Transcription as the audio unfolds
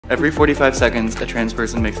Every 45 seconds, a trans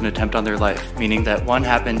person makes an attempt on their life, meaning that one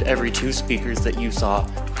happened every 2 speakers that you saw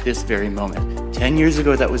this very moment. 10 years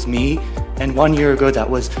ago, that was me, and 1 year ago, that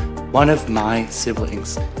was one of my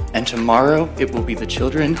siblings. And tomorrow, it will be the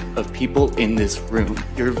children of people in this room.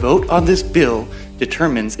 Your vote on this bill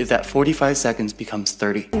determines if that 45 seconds becomes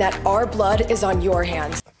 30. And that our blood is on your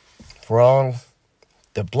hands. Wrong.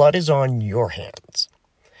 The blood is on your hands.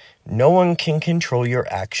 No one can control your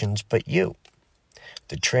actions but you.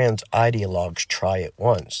 The trans ideologues try it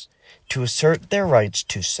once to assert their rights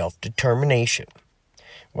to self-determination,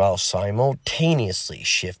 while simultaneously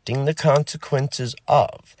shifting the consequences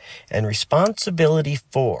of and responsibility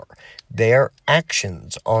for their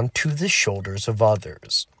actions onto the shoulders of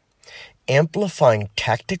others, amplifying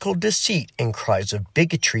tactical deceit and cries of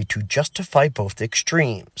bigotry to justify both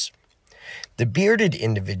extremes. The bearded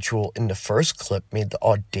individual in the first clip made the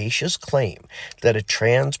audacious claim that a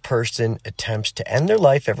trans person attempts to end their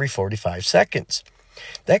life every 45 seconds.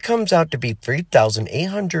 That comes out to be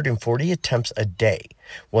 3,840 attempts a day,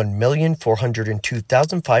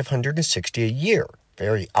 1,402,560 a year.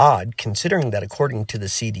 Very odd, considering that according to the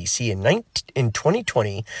CDC in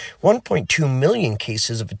 2020, 1.2 million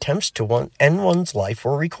cases of attempts to end one's life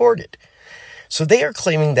were recorded. So they are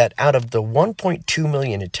claiming that out of the 1.2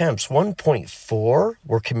 million attempts, 1.4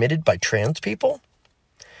 were committed by trans people?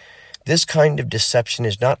 This kind of deception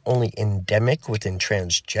is not only endemic within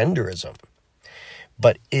transgenderism,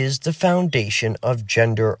 but is the foundation of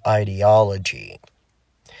gender ideology.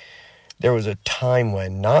 There was a time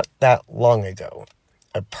when, not that long ago,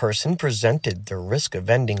 a person presented the risk of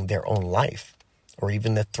ending their own life, or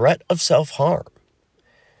even the threat of self-harm,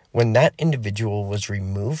 when that individual was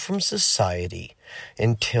removed from society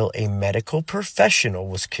until a medical professional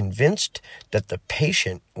was convinced that the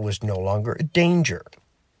patient was no longer a danger.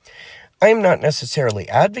 I am not necessarily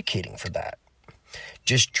advocating for that,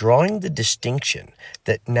 just drawing the distinction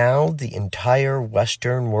that now the entire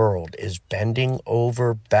Western world is bending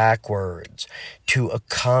over backwards to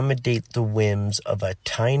accommodate the whims of a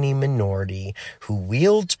tiny minority who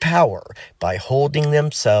wields power by holding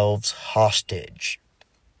themselves hostage.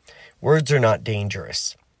 Words are not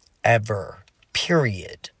dangerous, ever,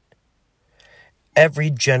 period. Every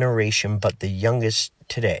generation but the youngest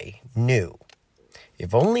today knew,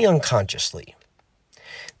 if only unconsciously,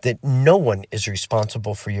 that no one is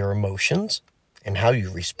responsible for your emotions and how you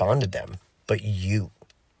respond to them but you.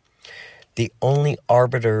 The only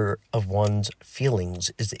arbiter of one's feelings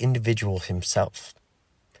is the individual himself.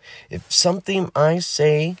 If something I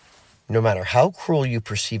say, no matter how cruel you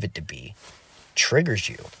perceive it to be, triggers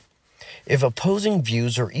you, if opposing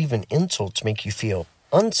views or even insults make you feel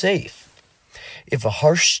unsafe, if a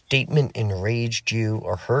harsh statement enraged you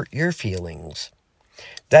or hurt your feelings,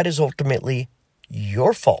 that is ultimately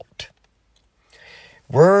your fault.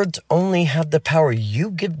 Words only have the power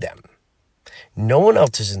you give them. No one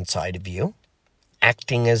else is inside of you,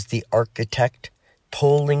 acting as the architect,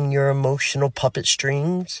 pulling your emotional puppet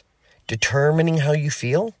strings, determining how you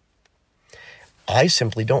feel. I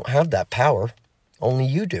simply don't have that power. Only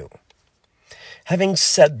you do. Having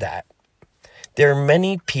said that, there are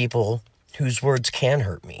many people whose words can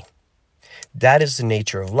hurt me. That is the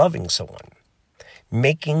nature of loving someone,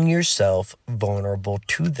 making yourself vulnerable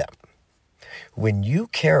to them. When you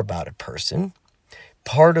care about a person,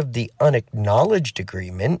 part of the unacknowledged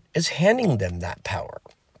agreement is handing them that power.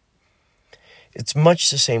 It's much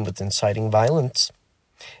the same with inciting violence.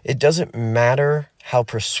 It doesn't matter how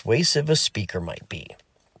persuasive a speaker might be.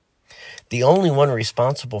 The only one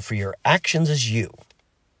responsible for your actions is you.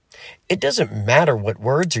 It doesn't matter what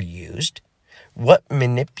words are used, what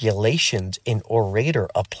manipulations an orator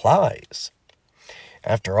applies.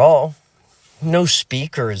 After all, no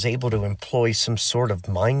speaker is able to employ some sort of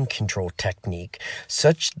mind control technique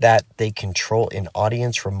such that they control an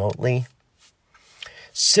audience remotely.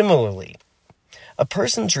 Similarly, a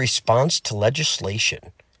person's response to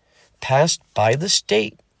legislation passed by the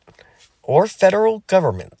state or federal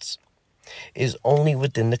governments is only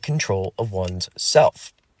within the control of one's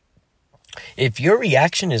self. If your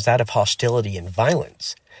reaction is that of hostility and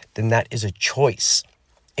violence, then that is a choice,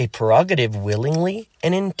 a prerogative willingly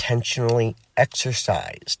and intentionally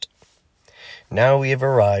exercised. Now we have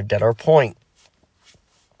arrived at our point.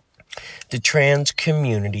 The trans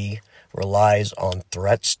community relies on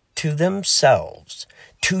threats to themselves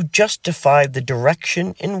to justify the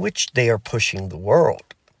direction in which they are pushing the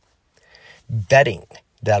world, betting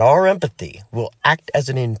that our empathy will act as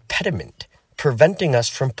an impediment, preventing us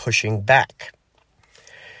from pushing back.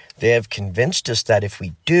 They have convinced us that if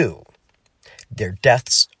we do, their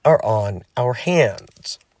deaths are on our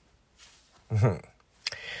hands. The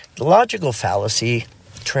logical fallacy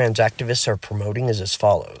trans activists are promoting is as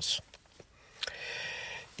follows.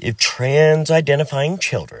 If trans-identifying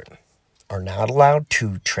children are not allowed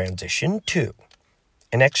to transition to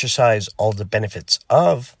and exercise all the benefits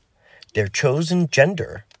of their chosen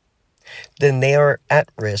gender, then they are at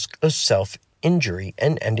risk of self-injury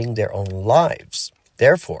and ending their own lives.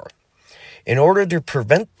 Therefore, in order to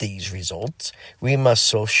prevent these results, we must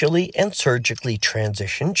socially and surgically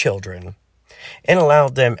transition children and allow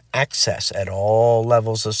them access at all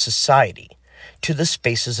levels of society to the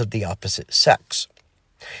spaces of the opposite sex.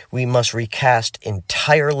 We must recast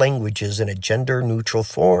entire languages in a gender-neutral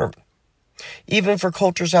form, even for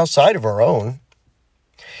cultures outside of our own.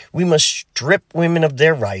 We must strip women of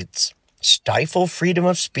their rights, stifle freedom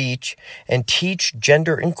of speech, and teach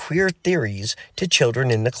gender and queer theories to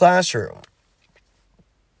children in the classroom.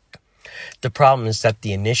 The problem is that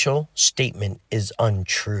the initial statement is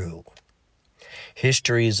untrue.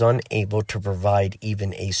 History is unable to provide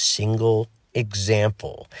even a single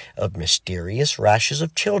example of mysterious rashes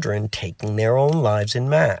of children taking their own lives in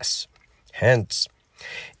mass. Hence,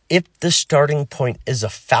 if the starting point is a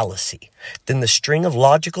fallacy, then the string of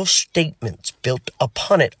logical statements built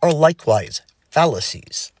upon it are likewise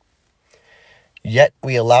fallacies. Yet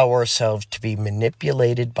we allow ourselves to be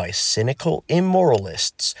manipulated by cynical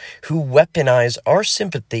immoralists who weaponize our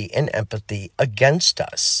sympathy and empathy against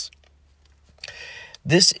us.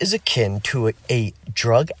 This is akin to a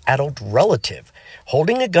drug-addled relative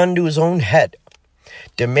holding a gun to his own head,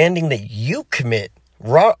 demanding that you commit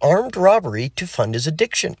armed robbery to fund his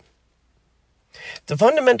addiction. The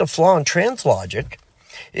fundamental flaw in trans logic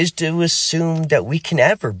is to assume that we can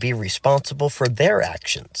ever be responsible for their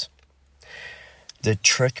actions. The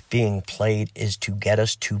trick being played is to get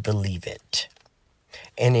us to believe it.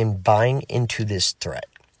 And in buying into this threat,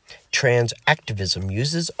 trans activism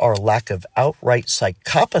uses our lack of outright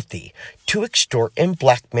psychopathy to extort and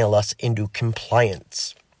blackmail us into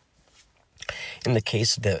compliance. In the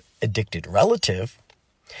case of the addicted relative,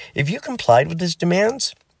 if you complied with his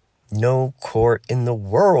demands, no court in the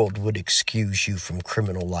world would excuse you from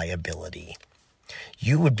criminal liability.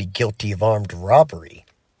 You would be guilty of armed robbery,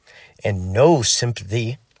 and no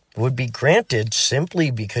sympathy would be granted simply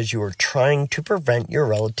because you were trying to prevent your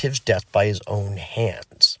relative's death by his own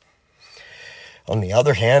hands. On the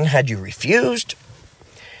other hand, had you refused,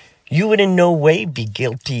 you would in no way be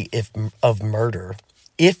guilty of murder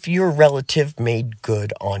if your relative made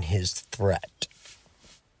good on his threat.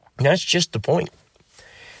 And that's just the point.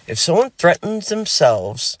 If someone threatens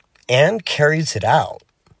themselves and carries it out,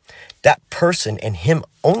 that person and him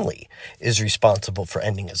only is responsible for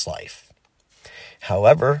ending his life.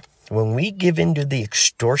 However, when we give in to the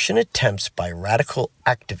extortion attempts by radical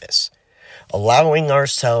activists, allowing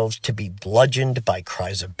ourselves to be bludgeoned by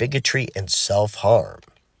cries of bigotry and self-harm,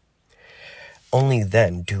 only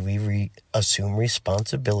then do we assume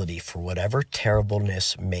responsibility for whatever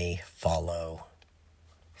terribleness may follow.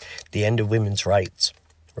 The end of women's rights,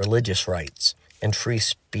 religious rights, and free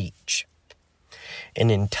speech. An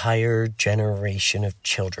entire generation of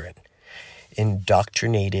children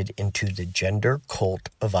indoctrinated into the gender cult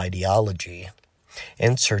of ideology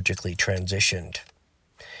and surgically transitioned.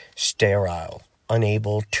 Sterile,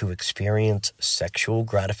 unable to experience sexual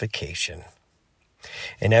gratification,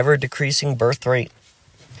 an ever-decreasing birth rate,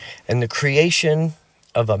 and the creation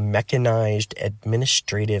of a mechanized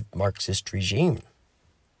administrative Marxist regime.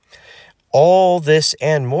 All this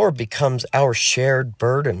and more becomes our shared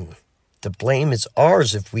burden. The blame is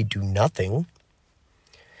ours if we do nothing.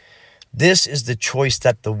 This is the choice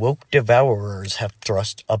that the woke devourers have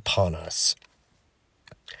thrust upon us.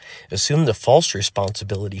 Assume the false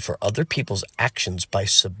responsibility for other people's actions by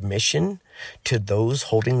submission to those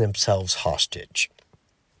holding themselves hostage.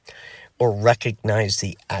 Or recognize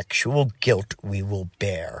the actual guilt we will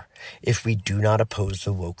bear if we do not oppose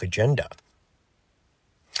the woke agenda.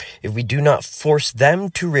 If we do not force them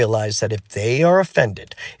to realize that if they are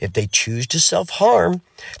offended, if they choose to self-harm,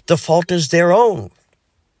 the fault is their own.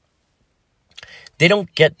 They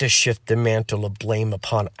don't get to shift the mantle of blame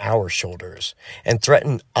upon our shoulders and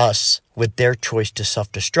threaten us with their choice to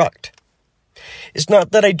self-destruct. It's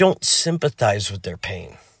not that I don't sympathize with their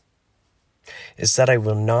pain. It's that I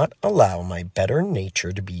will not allow my better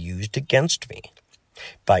nature to be used against me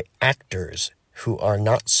by actors who are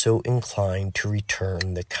not so inclined to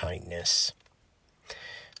return the kindness.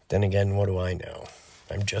 Then again, what do I know?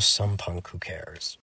 I'm just some punk who cares.